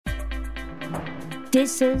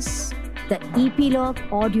This is the Epilogue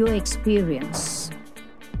Audio Experience.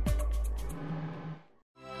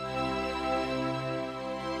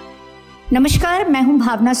 नमस्कार, मैं हूं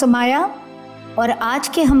भावना सोमाया और आज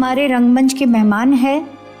के हमारे रंगमंच के मेहमान हैं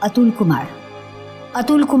Atul Kumar.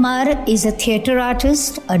 Atul Kumar is a theatre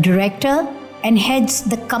artist, a director, and heads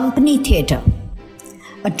the Company Theatre.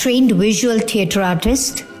 A trained visual theatre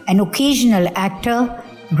artist, an occasional actor,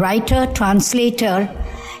 writer, translator,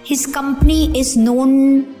 his company is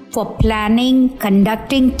known for planning,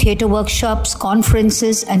 conducting theatre workshops,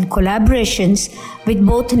 conferences, and collaborations with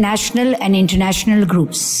both national and international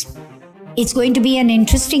groups. It's going to be an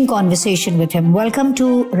interesting conversation with him. Welcome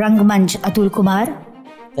to Rangmanch, Atul Kumar.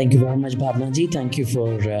 Thank you very much, Bhavna ji. Thank you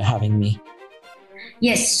for having me.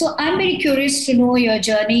 Yes, so I'm very curious to know your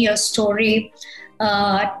journey, your story.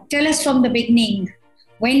 Tell us from the beginning.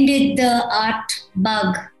 When did the art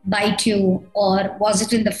bug bite you? Or was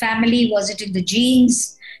it in the family? Was it in the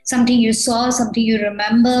genes? Something you saw, something you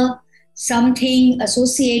remember? Something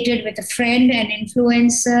associated with a friend, an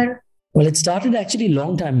influencer? Well, it started actually a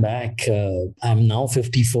long time back. I'm now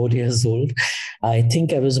 54 years old. I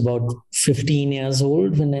think I was about 15 years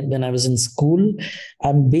old when I was in school.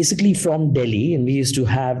 I'm basically from Delhi, and we used to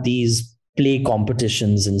have these play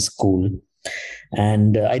competitions in school.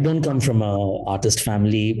 And I don't come from an artist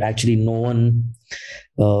family. Actually, no one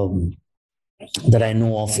that I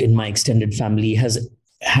know of in my extended family has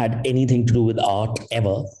had anything to do with art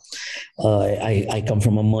ever. I come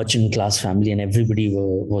from a merchant class family, and everybody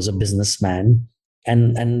was a businessman.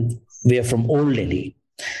 And we are from old Delhi.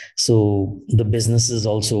 So the businesses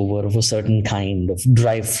also were of a certain kind of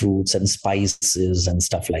dry fruits and spices and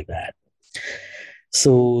stuff like that.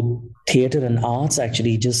 So theatre and arts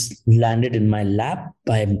actually just landed in my lap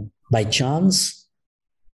by chance.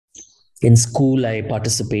 In school, I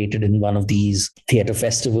participated in one of these theatre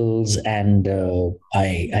festivals, and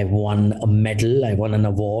I won a medal. I won an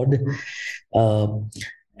award.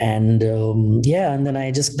 And then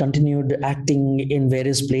I just continued acting in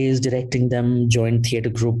various plays, directing them, joined theatre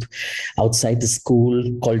group outside the school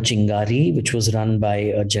called Chingari, which was run by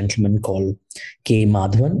a gentleman called K.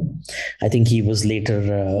 Madhavan. I think he was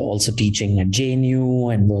later also teaching at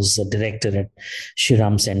JNU and was a director at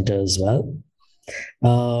Shriram Center as well.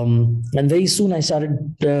 And very soon I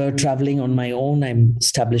started traveling on my own. I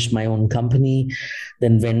established my own company,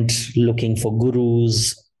 then went looking for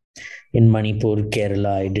gurus in Manipur,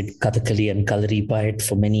 Kerala. I did Kathakali and Kalaripayat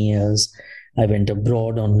for many years. I went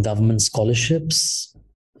abroad on government scholarships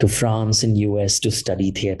to France and US to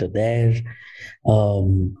study theatre there.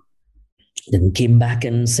 Then came back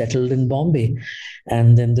and settled in Bombay.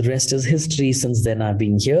 And then the rest is history. Since then, I've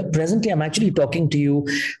been here. Presently, I'm actually talking to you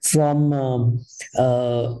from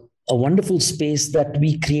a wonderful space that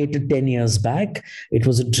we created 10 years back. It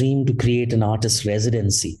was a dream to create an artist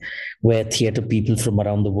residency where theatre people from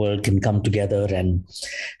around the world can come together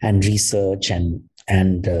and research and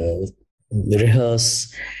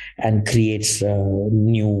rehearse and create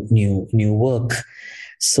new work.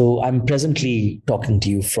 So I'm presently talking to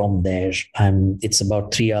you from there. It's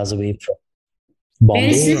about 3 hours away from Bombay. Where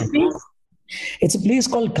is this place? It's a place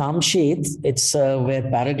called Kamshet. It's where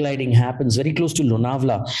paragliding happens, very close to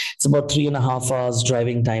Lonavala. It's about 3.5 hours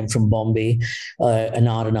driving time from Bombay, an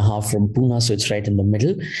hour and a half from Pune. So it's right in the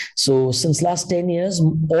middle. So since last 10 years,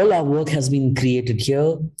 all our work has been created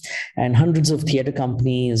here, and hundreds of theatre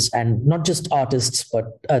companies, and not just artists,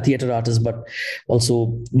 but theatre artists, but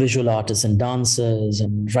also visual artists and dancers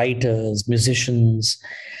and writers, musicians,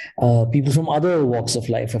 people from other walks of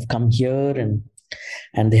life have come here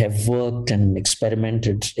and they have worked and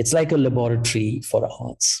experimented. It's like a laboratory for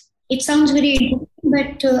arts. It sounds very interesting,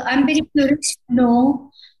 but I'm very curious to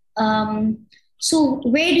know. So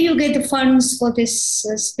where do you get the funds for this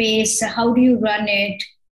space? How do you run it?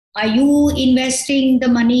 Are you investing the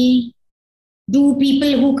money? Do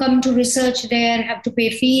people who come to research there have to pay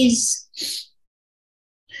fees?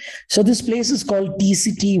 So this place is called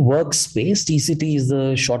TCT Workspace. TCT is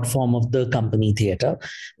the short form of the Company Theatre,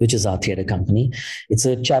 which is our theatre company. It's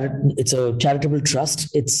a charitable trust.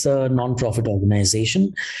 It's a non-profit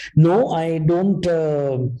organization. No, I don't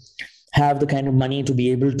have the kind of money to be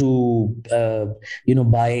able to,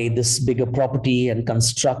 buy this bigger property and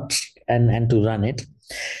construct and to run it.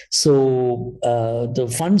 So the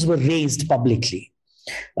funds were raised publicly.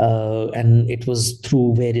 And it was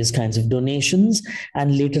through various kinds of donations,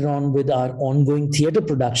 and later on with our ongoing theatre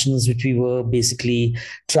productions, which we were basically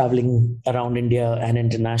traveling around India and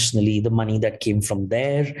internationally, the money that came from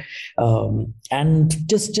there, and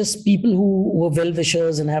just people who were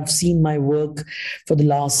well-wishers and have seen my work for the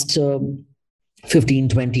last 15,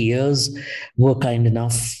 20 years were kind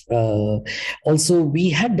enough. Also, we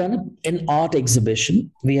had done an art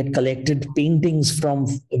exhibition. We had collected paintings from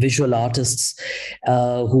visual artists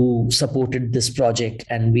who supported this project,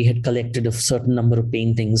 and we had collected a certain number of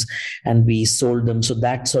paintings and we sold them. So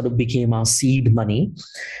that sort of became our seed money.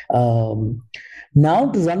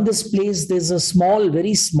 Now, to run this place, there's a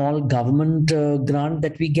very small government grant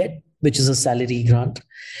that we get, which is a salary grant.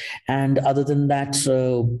 And other than that,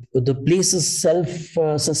 the place is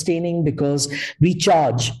self-sustaining because we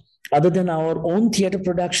charge, other than our own theater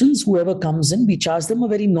productions, whoever comes in, we charge them a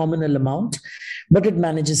very nominal amount, but it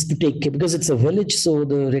manages to take care because it's a village, so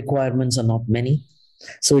the requirements are not many.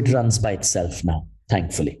 So it runs by itself now,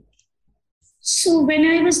 thankfully. So when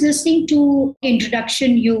I was listening to the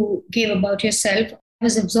introduction you gave about yourself, I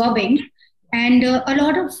was absorbing, and a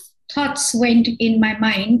lot of thoughts went in my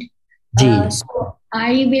mind. So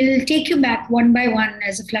I will take you back one by one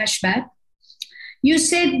as a flashback. You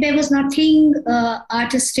said there was nothing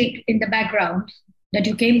artistic in the background that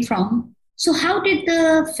you came from. So how did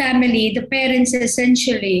the family, the parents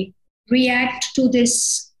essentially, react to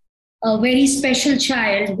this very special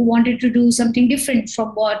child who wanted to do something different from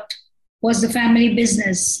what was the family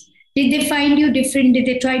business? Did they find you different? Did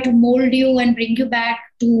they try to mold you and bring you back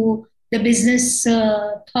to the business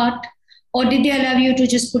thought? Or did they allow you to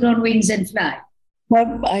just put on wings and fly?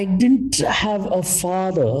 Well, I didn't have a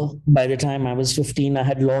father by the time I was 15. I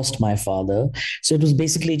had lost my father. So it was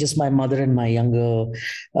basically just my mother and my younger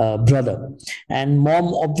brother. And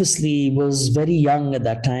mom obviously was very young at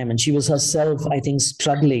that time. And she was herself, I think,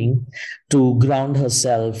 struggling to ground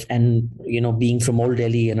herself. And, being from Old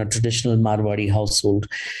Delhi in a traditional Marwari household,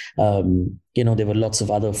 there were lots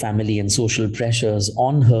of other family and social pressures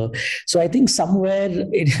on her. So I think somewhere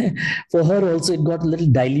for her also, it got a little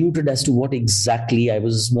diluted as to what exactly I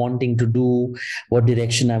was wanting to do, what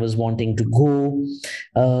direction I was wanting to go.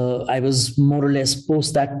 I was more or less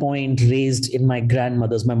post that point raised in my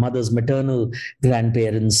mother's maternal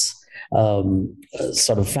grandparents'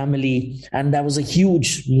 sort of family, and that was a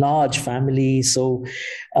large family. So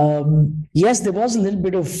yes, there was a little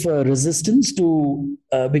bit of resistance to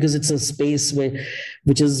because it's a space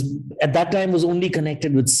which is at that time was only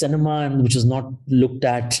connected with cinema and which is not looked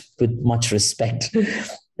at with much respect,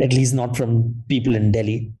 at least not from people in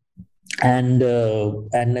Delhi. And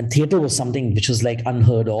theater was something which was like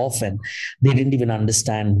unheard of, and they didn't even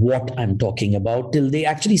understand what I'm talking about till they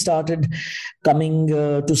actually started coming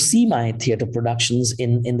to see my theater productions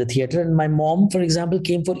in the theater. And my mom, for example,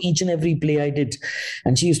 came for each and every play I did,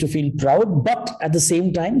 and she used to feel proud, but at the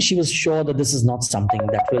same time she was sure that this is not something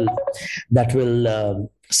that will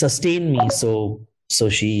sustain me. So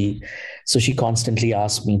she constantly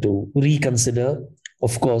asked me to reconsider.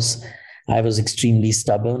 Of course, I was extremely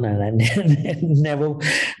stubborn and I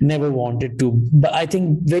never wanted to. But I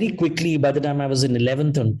think very quickly, by the time I was in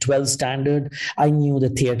 11th and 12th standard, I knew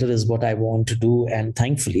that theater is what I want to do. And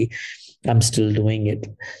thankfully, I'm still doing it.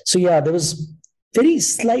 So yeah, there was very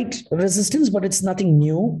slight resistance, but it's nothing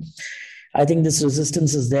new. I think this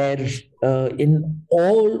resistance is there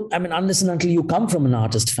unless and until you come from an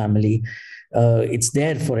artist family, it's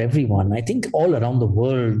there for everyone. I think all around the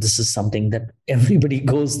world, this is something that everybody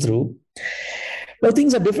goes through. Well,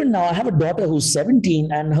 things are different now. I have a daughter who's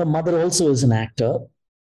 17 and her mother also is an actor.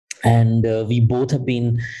 And we both have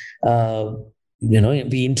been,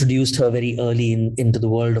 we introduced her very early into the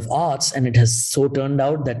world of arts, and it has so turned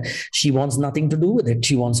out that she wants nothing to do with it.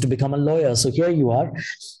 She wants to become a lawyer. So here you are,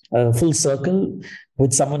 full circle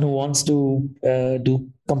with someone who wants to do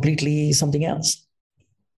completely something else.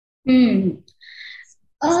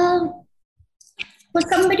 For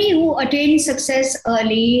somebody who attained success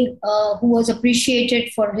early, who was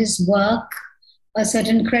appreciated for his work, a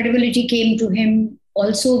certain credibility came to him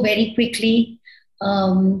also very quickly.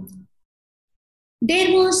 There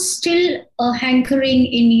was still a hankering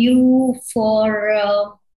in you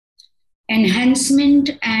for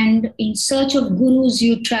enhancement, and in search of gurus,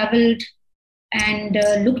 you traveled and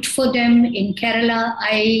looked for them in Kerala.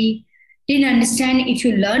 I didn't understand if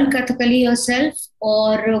you learned Kathakali yourself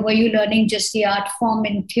or were you learning just the art form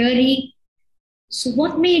in theory. So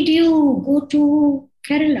what made you go to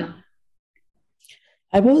Kerala?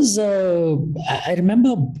 I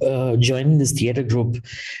remember joining this theater group,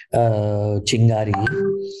 Chingari.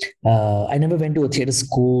 I never went to a theater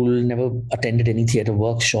school, never attended any theater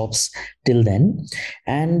workshops till then.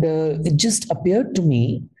 And it just appeared to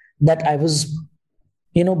me that I was,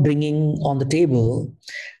 bringing on the table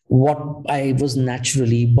what I was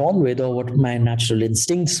naturally born with, or what my natural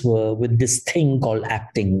instincts were with this thing called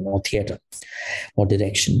acting or theater or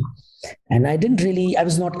direction. And I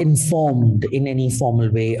was not informed in any formal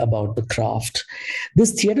way about the craft.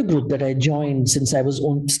 This theater group that I joined, since I was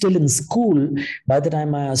still in school, by the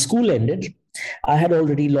time my school ended, I had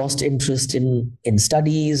already lost interest in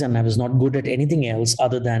studies, and I was not good at anything else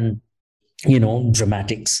other than,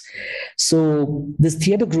 dramatics. So this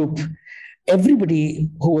theater group, everybody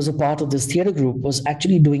who was a part of this theater group was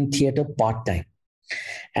actually doing theater part-time.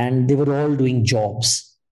 And they were all doing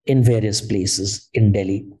jobs in various places in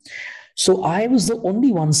Delhi. So I was the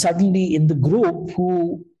only one suddenly in the group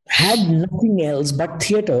who had nothing else but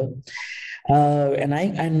theater. And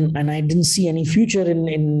I didn't see any future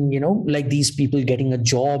in like these people getting a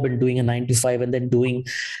job and doing a 9 to 5 and then doing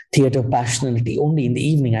theater passionately only in the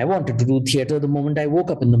evening. I wanted to do theater the moment I woke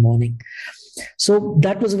up in the morning. So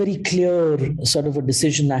that was a very clear sort of a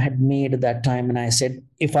decision I had made at that time. And I said,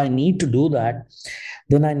 if I need to do that,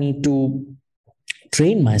 then I need to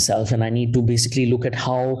train myself, and I need to basically look at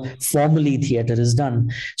how formally theater is done.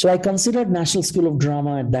 So I considered National School of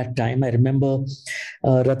Drama at that time. I remember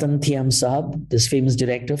Ratan Thiam Sahab, this famous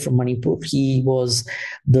director from Manipur. He was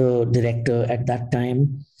the director at that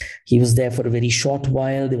time. He was there for a very short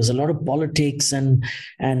while. There was a lot of politics and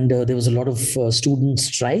there was a lot of student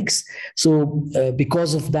strikes. So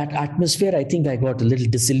because of that atmosphere, I think I got a little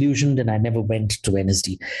disillusioned and I never went to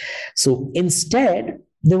NSD. So instead,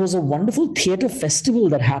 there was a wonderful theater festival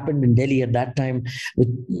that happened in Delhi at that time,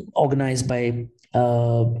 organized by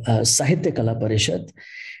Sahitya Kala Parishad.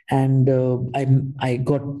 And I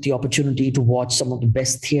got the opportunity to watch some of the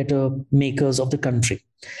best theater makers of the country.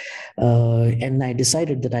 And I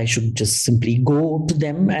decided that I should just simply go to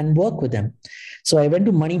them and work with them. So I went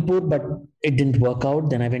to Manipur, but it didn't work out.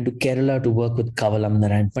 Then I went to Kerala to work with Kavalam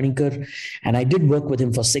Narayan Panikar, and I did work with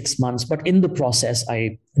him for 6 months. But in the process,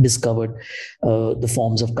 I discovered the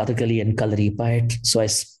forms of Kathakali and Kalari Payat. So I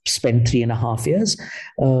spent 3.5 years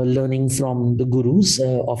learning from the gurus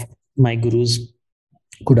of my gurus,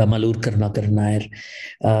 Kudamalur Karnakar Nair.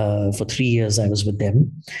 For 3 years, I was with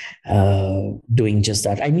them doing just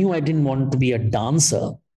that. I knew I didn't want to be a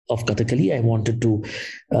dancer of Kathakali. I wanted to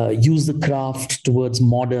use the craft towards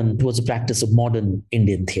the practice of modern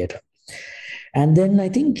Indian theatre. And then I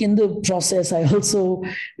think in the process, I also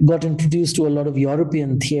got introduced to a lot of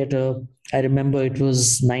European theatre. I remember it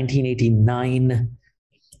was 1989,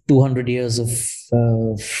 200 years of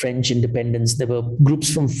French independence. There were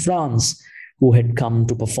groups from France who had come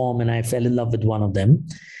to perform, and I fell in love with one of them,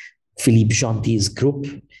 Philippe Gentil's group.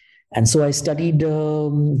 And so I studied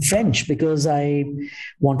French because I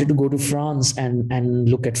wanted to go to France and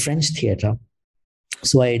look at French theatre.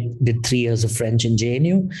 So I did 3 years of French in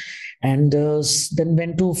JNU, and then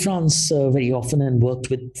went to France very often and worked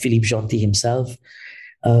with Philippe Gentil himself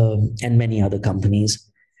and many other companies.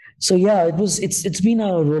 So yeah, it's been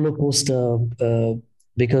a roller coaster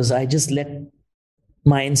because I just let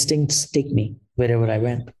my instincts take me wherever I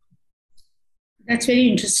went. That's very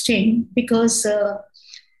interesting because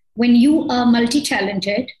when you are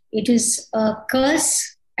multi-talented, it is a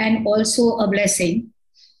curse and also a blessing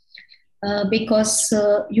because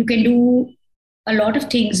you can do a lot of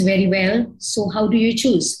things very well. So how do you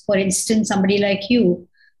choose? For instance, somebody like you,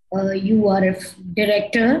 you are a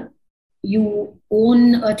director, you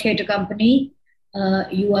own a theatre company,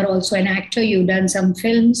 you are also an actor, you've done some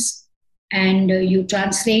films, and you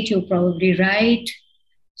translate, you probably write.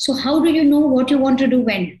 So how do you know what you want to do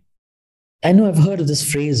when? I know I've heard of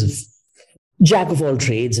this phrase of jack of all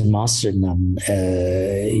trades and master in none.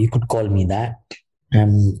 You could call me that.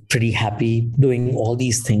 I'm pretty happy doing all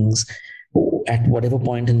these things at whatever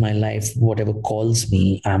point in my life, whatever calls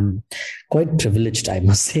me. I'm quite privileged, I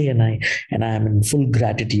must say, and I am in full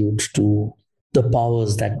gratitude to the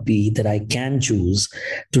powers that be, that I can choose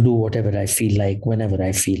to do whatever I feel like, whenever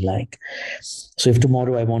I feel like. So if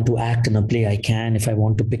tomorrow I want to act in a play, I can. If I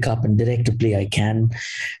want to pick up and direct a play, I can.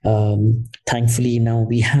 Thankfully, now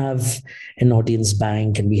we have an audience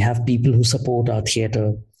bank and we have people who support our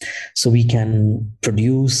theatre, so we can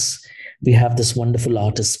produce. We have this wonderful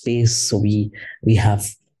artist space. So we have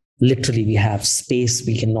space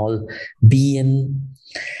we can all be in.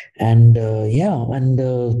 And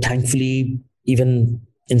thankfully, even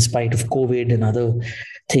in spite of COVID and other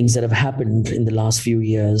things that have happened in the last few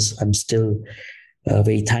years, I'm still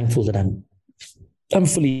very thankful that I'm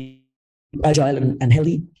fully agile and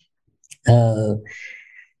healthy.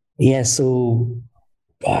 So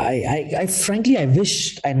I frankly, I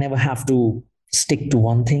wish I never have to stick to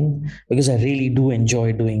one thing, because I really do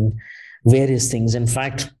enjoy doing various things. In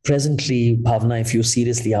fact, presently, Bhavna, if you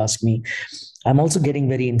seriously ask me, I'm also getting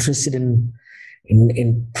very interested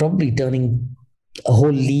in probably turning a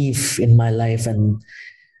whole leaf in my life. And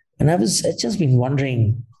I just been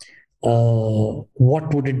wondering,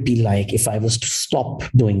 what would it be like if I was to stop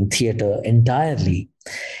doing theater entirely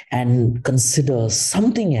and consider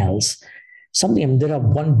something else? Something, I mean, there are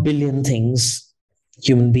 1 billion things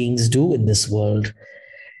human beings do in this world.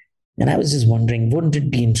 And I was just wondering, wouldn't it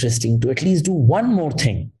be interesting to at least do one more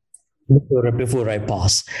thing before I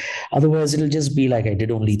pass? Otherwise, it'll just be like I did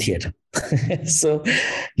only theater. So,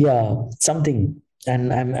 yeah, something.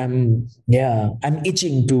 And I'm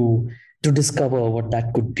itching to discover what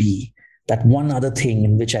that could be. That one other thing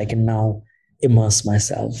in which I can now immerse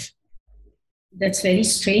myself. That's very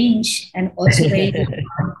strange and also very,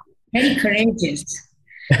 very courageous.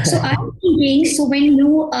 So I'm thinking, so when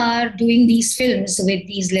you are doing these films with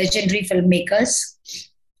these legendary filmmakers,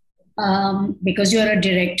 because you're a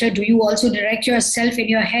director, do you also direct yourself in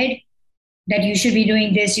your head that you should be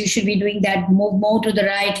doing this, you should be doing that, move more to the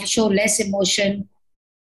right, show less emotion?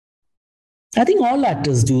 I think all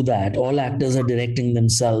actors do that. All actors are directing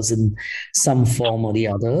themselves in some form or the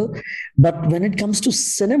other. But when it comes to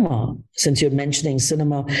cinema, since you're mentioning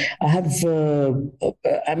cinema,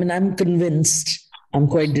 I'm convinced, I'm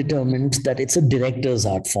quite determined that it's a director's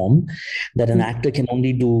art form, that an actor can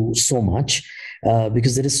only do so much.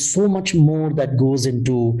 Because there is so much more that goes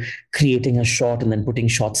into creating a shot and then putting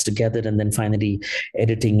shots together and then finally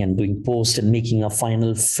editing and doing post and making a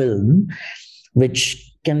final film, which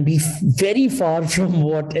can be very far from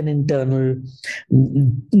what an internal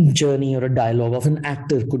journey or a dialogue of an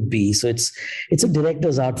actor could be. So it's a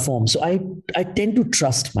director's art form. So I tend to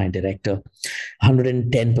trust my director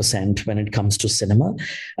 110% when it comes to cinema.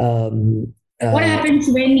 What happens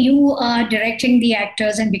when you are directing the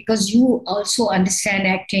actors, and because you also understand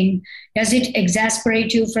acting, does it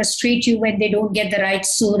exasperate you, frustrate you when they don't get the right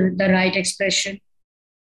sur, the right expression?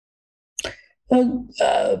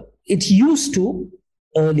 It used to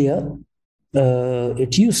earlier. But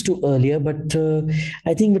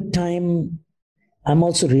I think with time, I'm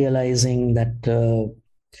also realizing that,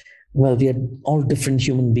 we are all different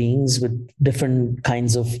human beings with different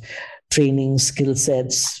kinds of training, skill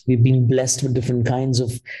sets. We've been blessed with different kinds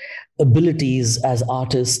of abilities as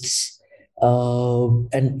artists.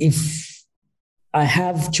 And if I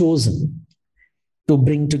have chosen to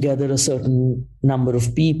bring together a certain number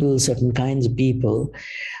of people, certain kinds of people,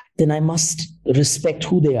 then I must respect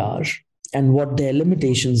who they are and what their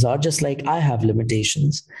limitations are, just like I have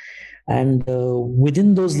limitations. And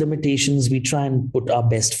within those limitations, we try and put our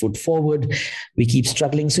best foot forward. We keep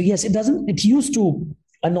struggling. So yes, it used to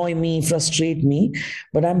annoy me, frustrate me,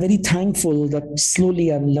 but I'm very thankful that slowly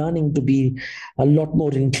I'm learning to be a lot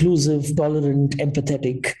more inclusive, tolerant,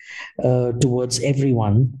 empathetic towards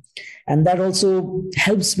everyone. And that also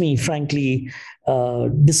helps me, frankly,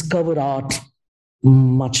 discover art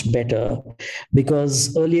much better,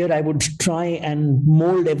 because earlier I would try and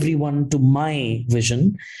mold everyone to my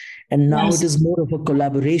vision, and now it is more of a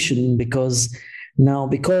collaboration, because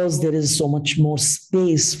there is so much more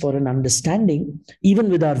space for an understanding, even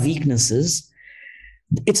with our weaknesses.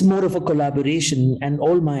 It's more of a collaboration, and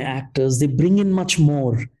all my actors, they bring in much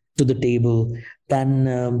more to the table than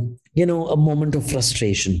a moment of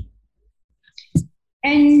frustration.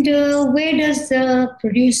 And where does the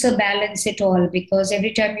producer balance it all? Because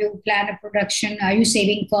every time you plan a production, are you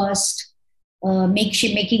saving cost,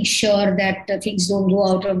 making sure that things don't go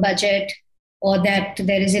out of budget, or that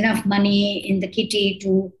there is enough money in the kitty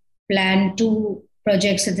to plan two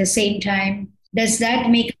projects at the same time? Does that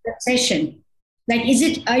make a concession? Like,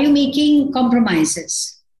 are you making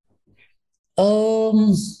compromises?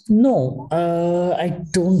 No, I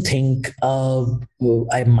don't think.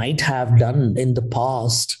 I might have done in the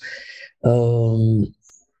past, in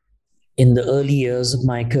the early years of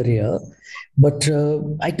my career, but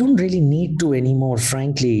I don't really need to anymore,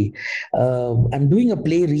 frankly. I'm doing a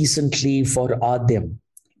play recently for Adyam,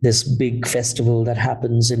 this big festival that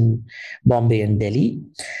happens in Bombay and Delhi,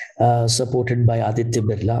 supported by Aditya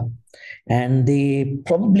Birla. And they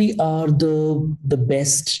probably are the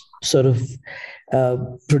best sort of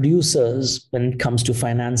producers when it comes to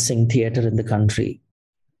financing theater in the country.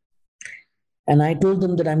 And I told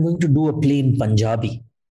them that I'm going to do a play in Punjabi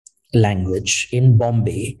language in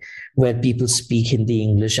Bombay, where people speak Hindi,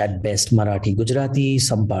 English, at best Marathi, Gujarati,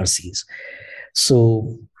 some Parsis.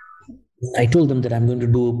 So I told them that I'm going to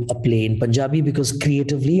do a play in Punjabi because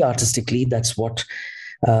creatively, artistically, that's what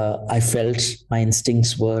I felt my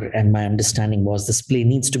instincts were, and my understanding was this play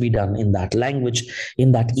needs to be done in that language,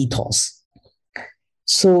 in that ethos.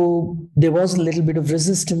 So there was a little bit of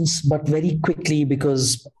resistance, but very quickly,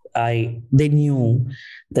 because they knew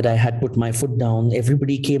that I had put my foot down.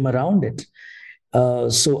 Everybody came around it.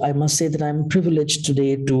 So I must say that I'm privileged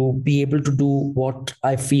today to be able to do what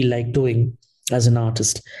I feel like doing as an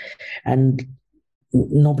artist. And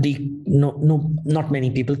not many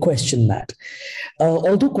people question that.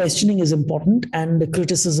 Although questioning is important and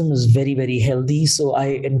criticism is very, very healthy. So I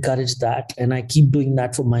encourage that and I keep doing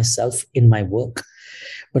that for myself in my work.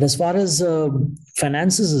 But as far as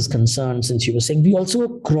finances is concerned, since you were saying, we also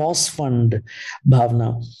cross-fund,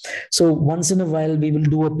 Bhavna. So once in a while, we will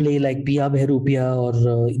do a play like Piya Bherupiya or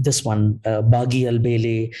this one, Baaghi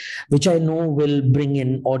Albele, which I know will bring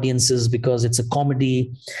in audiences because it's a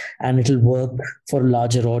comedy and it'll work for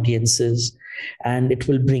larger audiences and it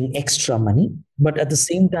will bring extra money. But at the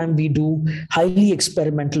same time, we do highly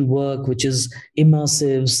experimental work, which is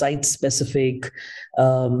immersive, site-specific,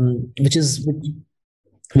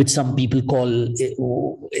 which some people call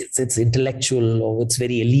it's intellectual or it's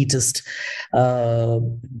very elitist,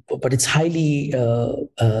 but it's highly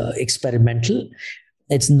experimental.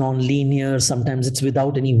 It's non-linear. Sometimes it's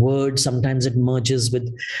without any words. Sometimes it merges with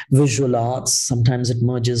visual arts. Sometimes it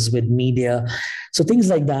merges with media. So things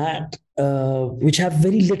like that, which have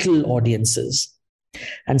very little audiences.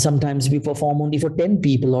 And sometimes we perform only for 10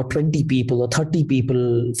 people or 20 people or 30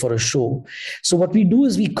 people for a show. So what we do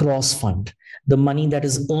is we cross-fund. The money that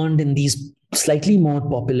is earned in these slightly more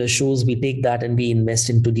popular shows, we take that and we invest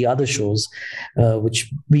into the other shows,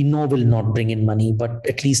 which we know will not bring in money, but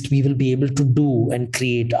at least we will be able to do and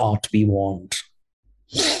create art we want.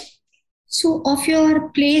 So of your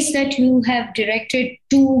plays that you have directed,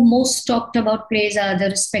 two most talked about plays are The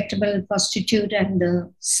Respectable Prostitute and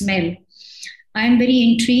The Smell. I'm very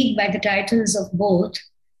intrigued by the titles of both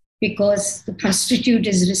because The Prostitute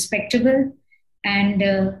is respectable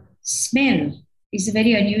and Smell is a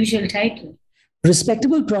very unusual title.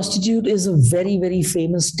 Respectable Prostitute is a very, very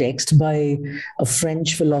famous text by a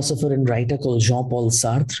French philosopher and writer called Jean-Paul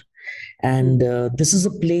Sartre. And this is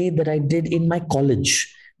a play that I did in my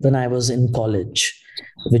college when I was in college,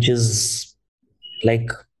 which is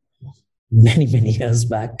like many, many years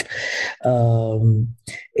back.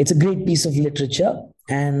 It's a great piece of literature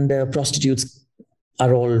and prostitutes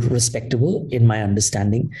are all respectable in my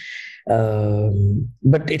understanding.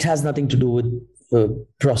 But it has nothing to do with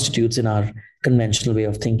prostitutes in our conventional way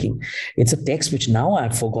of thinking. It's a text which now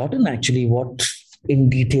I've forgotten actually what in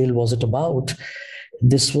detail was it about.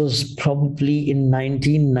 This was probably in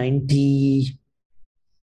 1990,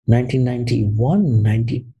 1991,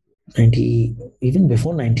 90, even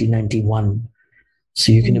before 1991.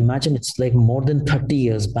 So you can imagine it's like more than 30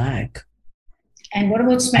 years back. And what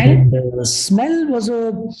about Smell? And Smell was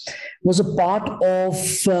a part of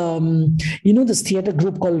this theater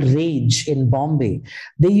group called Rage in Bombay.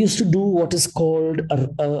 They used to do what is called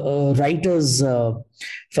a writers'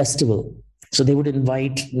 festival. So they would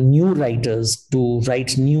invite new writers to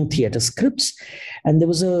write new theater scripts. And there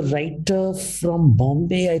was a writer from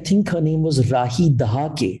Bombay, I think her name was Rahi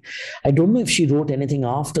Dahake. I don't know if she wrote anything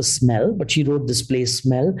after Smell, but she wrote this play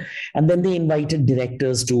Smell. And then they invited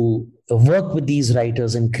directors to work with these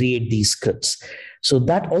writers and create these scripts. So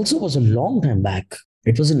that also was a long time back.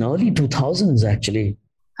 It was in early 2000s, actually.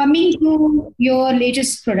 Coming to your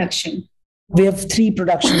latest production. We have 3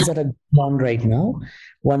 productions that are on right now.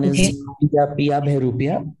 One is Piya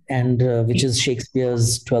Bherupiya, and which is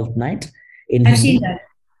Shakespeare's Twelfth Night in I've Hindi. seen that.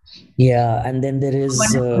 Yeah, and then there is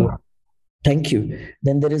thank you.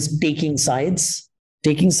 Then there is Taking Sides.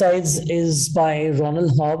 Taking Sides is by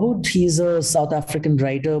Ronald Harwood. He's a South African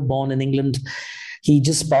writer born in England. He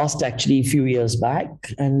just passed actually a few years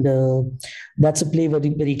back, and that's a play very,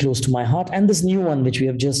 very close to my heart. And this new one, which we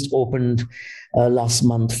have just opened last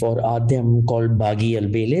month for Adhyam, called Baaghi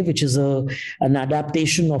Albele, which is an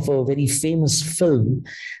adaptation of a very famous film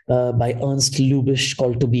by Ernst Lubitsch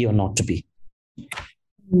called To Be or Not to Be.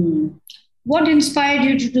 What inspired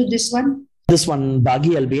you to do this one? This one,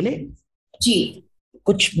 Baaghi Albele. जी.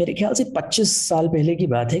 कुछ मेरे ख्याल से 25 साल पहले की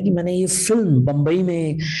बात है कि मैंने ये फिल्म बंबई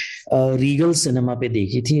में रीगल सिनेमा पे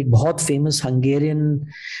देखी थी. एक बहुत फेमस हंगेरियन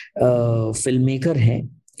फिल्म मेकर हैं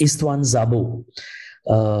इस्त्वान ज़ाबो.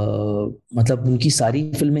 मतलब उनकी सारी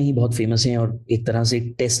फिल्में ही बहुत फेमस हैं और एक तरह से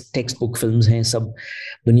टेक्स्ट बुक फिल्म्स हैं, सब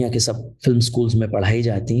दुनिया के सब फिल्म स्कूल्स में पढ़ाई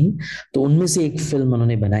जाती हैं. तो उनमें से एक फिल्म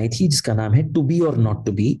उन्होंने बनाई थी जिसका नाम है टू बी और नॉट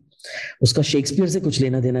टू बी. उसका शेक्सपियर से कुछ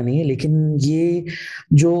लेना देना नहीं है, लेकिन ये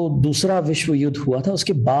जो दूसरा विश्व युद्ध हुआ था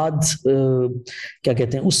उसके बाद क्या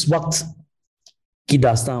कहते हैं उस वक्त की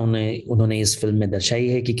दास्तां उन्होंने इस फिल्म में दर्शाई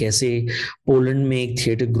है कि कैसे पोलैंड में एक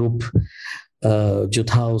थिएटर ग्रुप जो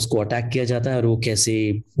था उसको अटैक किया जाता है और वो कैसे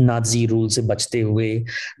नाजी रूल से बचते हुए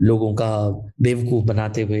लोगों का बेवकूफ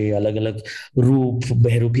बनाते हुए अलग अलग रूप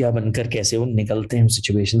बहरूपिया बनकर कैसे वो निकलते हैं उस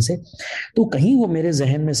सिचुएशन से। तो कहीं वो मेरे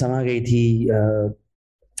जहन में समा गई थी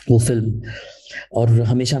वो फिल्म, और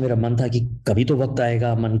हमेशा मेरा मन था कि कभी तो वक्त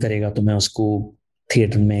आएगा, मन करेगा तो मैं उसको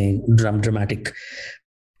थिएटर में ड्रामेटिक,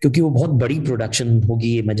 क्योंकि वो बहुत बड़ी प्रोडक्शन होगी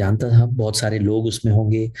ये मैं जानता था, बहुत सारे लोग उसमें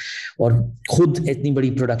होंगे और खुद इतनी बड़ी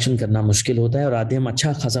प्रोडक्शन करना मुश्किल होता है और आधे हम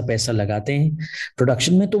अच्छा खासा पैसा लगाते हैं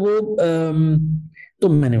प्रोडक्शन में। तो वो तो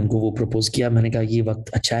मैंने उनको वो प्रपोज किया, मैंने कहा ये वक्त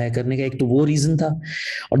अच्छा है करने का। एक तो वो रीजन था,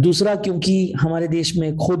 और दूसरा क्योंकि हमारे देश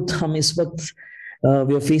में खुद हम इस वक्त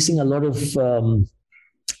we are facing a lot of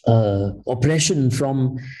oppression from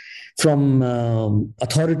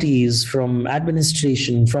authorities, from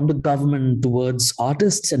administration, from the government towards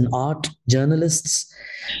artists and art journalists.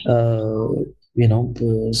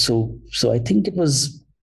 So I think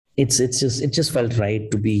it just felt right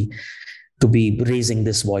to be raising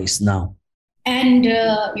this voice now. And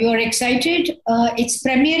you're excited? It's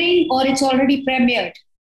premiering or it's already premiered?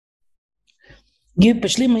 ये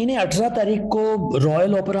पिछले महीने 18 तारीख को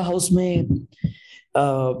royal opera house में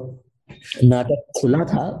नाटक खुला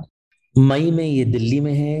था। मई में ये दिल्ली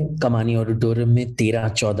में है, कमानी ऑडिटोरियम में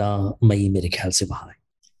 13-14 मई मेरे ख्याल से वहां है।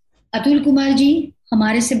 अतुल कुमार जी,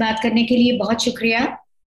 हमारे से बात करने के लिए बहुत शुक्रिया।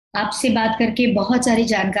 आपसे बात करके बहुत सारी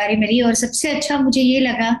जानकारी मिली और सबसे अच्छा मुझे ये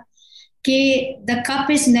लगा कि the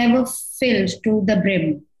cup is never filled to the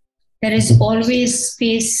brim, there is always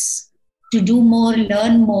space to do more,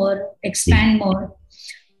 learn more, expand more,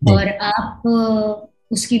 और आप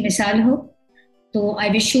उसकी मिसाल हो। तो I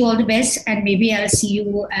wish you all the best and maybe I'll see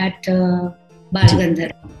you at Baaghi.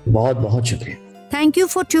 बहुत बहुत शुक्रिया. Thank you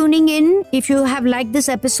for tuning in. If you have liked this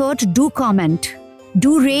episode, do comment.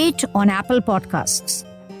 Do rate on Apple Podcasts.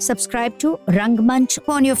 Subscribe to Rangmanch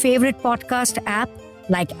on your favorite podcast app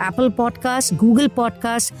like Apple Podcasts, Google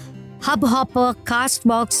Podcasts, Hubhopper,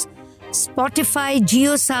 Castbox, Spotify,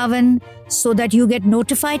 JioSaavn, so that you get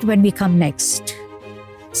notified when we come next.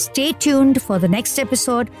 Stay tuned for the next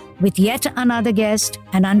episode with yet another guest,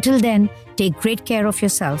 and until then, take great care of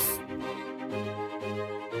yourself.